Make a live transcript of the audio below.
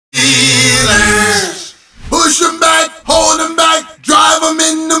Steelers. Push 'em back, hold 'em back, drive 'em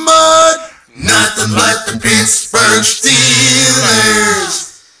in the mud. Nothing but the Pittsburgh Steelers.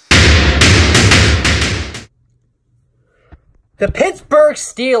 The Pittsburgh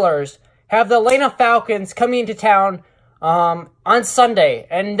Steelers have the Atlanta Falcons coming into town on Sunday.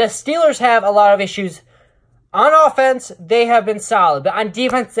 And the Steelers have a lot of issues. On offense, they have been solid. But on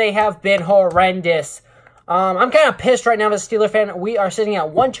defense, they have been horrendous. I'm kind of pissed right now as a Steeler fan. We are sitting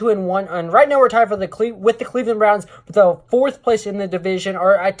at 1-2-1. And right now we're tied for with the Cleveland Browns with the 4th place in the division.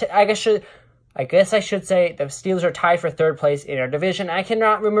 Or I guess I should say the Steelers are tied for 3rd place in our division. I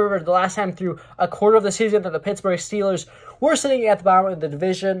cannot remember the last time through a quarter of the season that the Pittsburgh Steelers were sitting at the bottom of the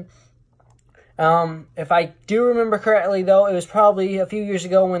division. If I do remember correctly, though, it was probably a few years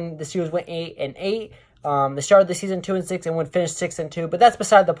ago when the Steelers went 8-8. They started the season 2-6 and would finish 6-2. But that's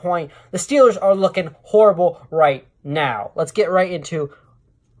beside the point. The Steelers are looking horrible right now. Let's get right into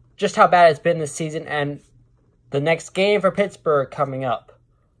just how bad it's been this season and the next game for Pittsburgh coming up.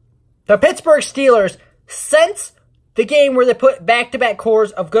 The Pittsburgh Steelers, since the game where they put back-to-back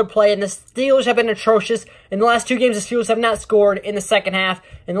quarters of good play, and the Steelers have been atrocious. In the last 2 games, the Steelers have not scored in the second half.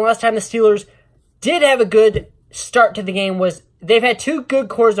 And the last time the Steelers did have a good start to the game was they've had 2 good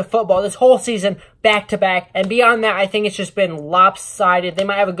quarters of football this whole season, back-to-back. And beyond that, I think it's just been lopsided. They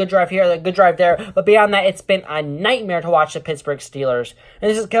might have a good drive here, a good drive there. But beyond that, it's been a nightmare to watch the Pittsburgh Steelers. And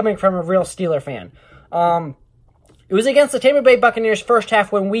this is coming from a real Steeler fan. It was against the Tampa Bay Buccaneers first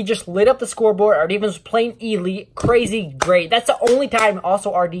half when we just lit up the scoreboard. Our defense was playing elite, crazy, great. That's the only time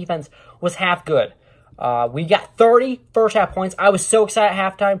also our defense was half good. We got 30 first half points. I was so excited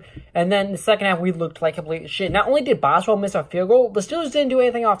at halftime. And then in the second half, we looked like complete shit. Not only did Boswell miss a field goal, the Steelers didn't do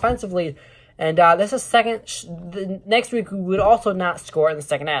anything offensively. And this is the next week we would also not score in the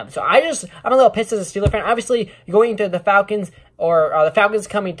second half. So I'm a little pissed as a Steeler fan. Obviously, going into the Falcons, or the Falcons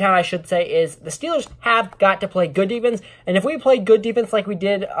coming down, I should say, is the Steelers have got to play good defense. And if we play good defense like we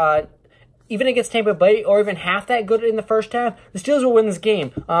did even against Tampa Bay, or even half that good in the first half, the Steelers will win this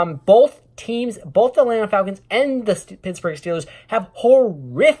game. Both teams, both the Atlanta Falcons and the Pittsburgh Steelers, have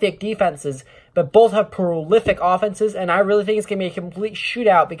horrific defenses, but both have prolific offenses. And I really think it's going to be a complete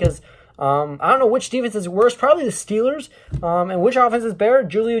shootout because I don't know which defense is worse. Probably the Steelers. And which offense is better?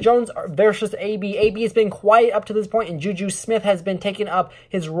 Julio Jones versus AB. AB has been quiet up to this point, and Juju Smith has been taking up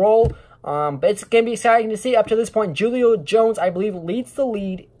his role. But it's going to be exciting to see. Up to this point, Julio Jones, I believe, leads the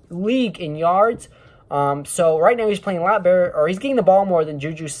league in yards. So right now he's playing a lot better, or he's getting the ball more than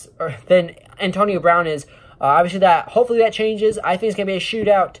than Antonio Brown is. Obviously, hopefully that changes. I think it's going to be a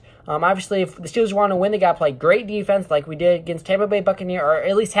shootout. Obviously, if the Steelers want to win, they got to play great defense like we did against Tampa Bay Buccaneers, or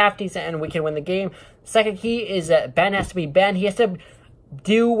at least half decent, and we can win the game. Second key is that Ben has to be Ben. He has to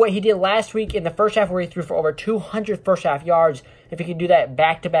do what he did last week in the first half where he threw for over 200 first half yards. If he can do that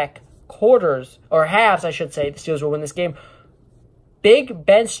back-to-back quarters, or halves, I should say, the Steelers will win this game. Big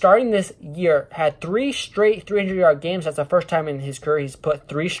Ben, starting this year, had 3 straight 300-yard games. That's the first time in his career he's put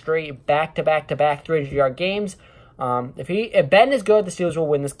 3 straight back-to-back-to-back 300-yard games. If Ben is good, the Steelers will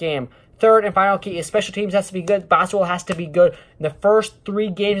win this game. Third and final key is special teams has to be good. Boswell has to be good. In the first 3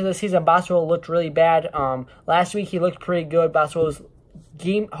 games of the season, Boswell looked really bad. Last week, he looked pretty good. Boswell's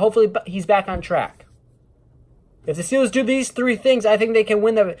game, hopefully, he's back on track. If the Steelers do these 3 things, I think they can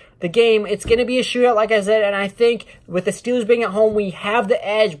win the game. It's going to be a shootout, like I said, and I think with the Steelers being at home, we have the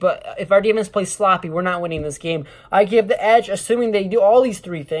edge, but if our defense plays sloppy, we're not winning this game. I give the edge, assuming they do all these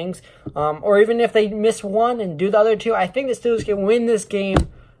 3 things, or even if they miss one and do the other 2, I think the Steelers can win this game.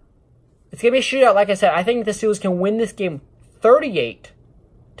 It's going to be a shootout, like I said. I think the Steelers can win this game 38-37.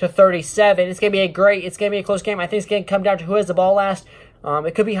 It's going to be a close game. I think it's going to come down to who has the ball last.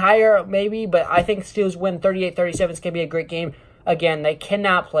 It could be higher, maybe, but I think Steelers win 38-37. It's going to be a great game. Again, they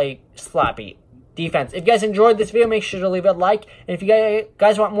cannot play sloppy defense. If you guys enjoyed this video, make sure to leave a like. And if you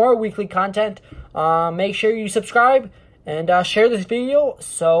guys want more weekly content, make sure you subscribe and share this video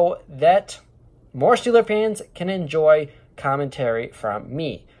so that more Steeler fans can enjoy commentary from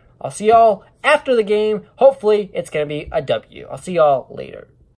me. I'll see y'all after the game. Hopefully, it's going to be a W. I'll see y'all later.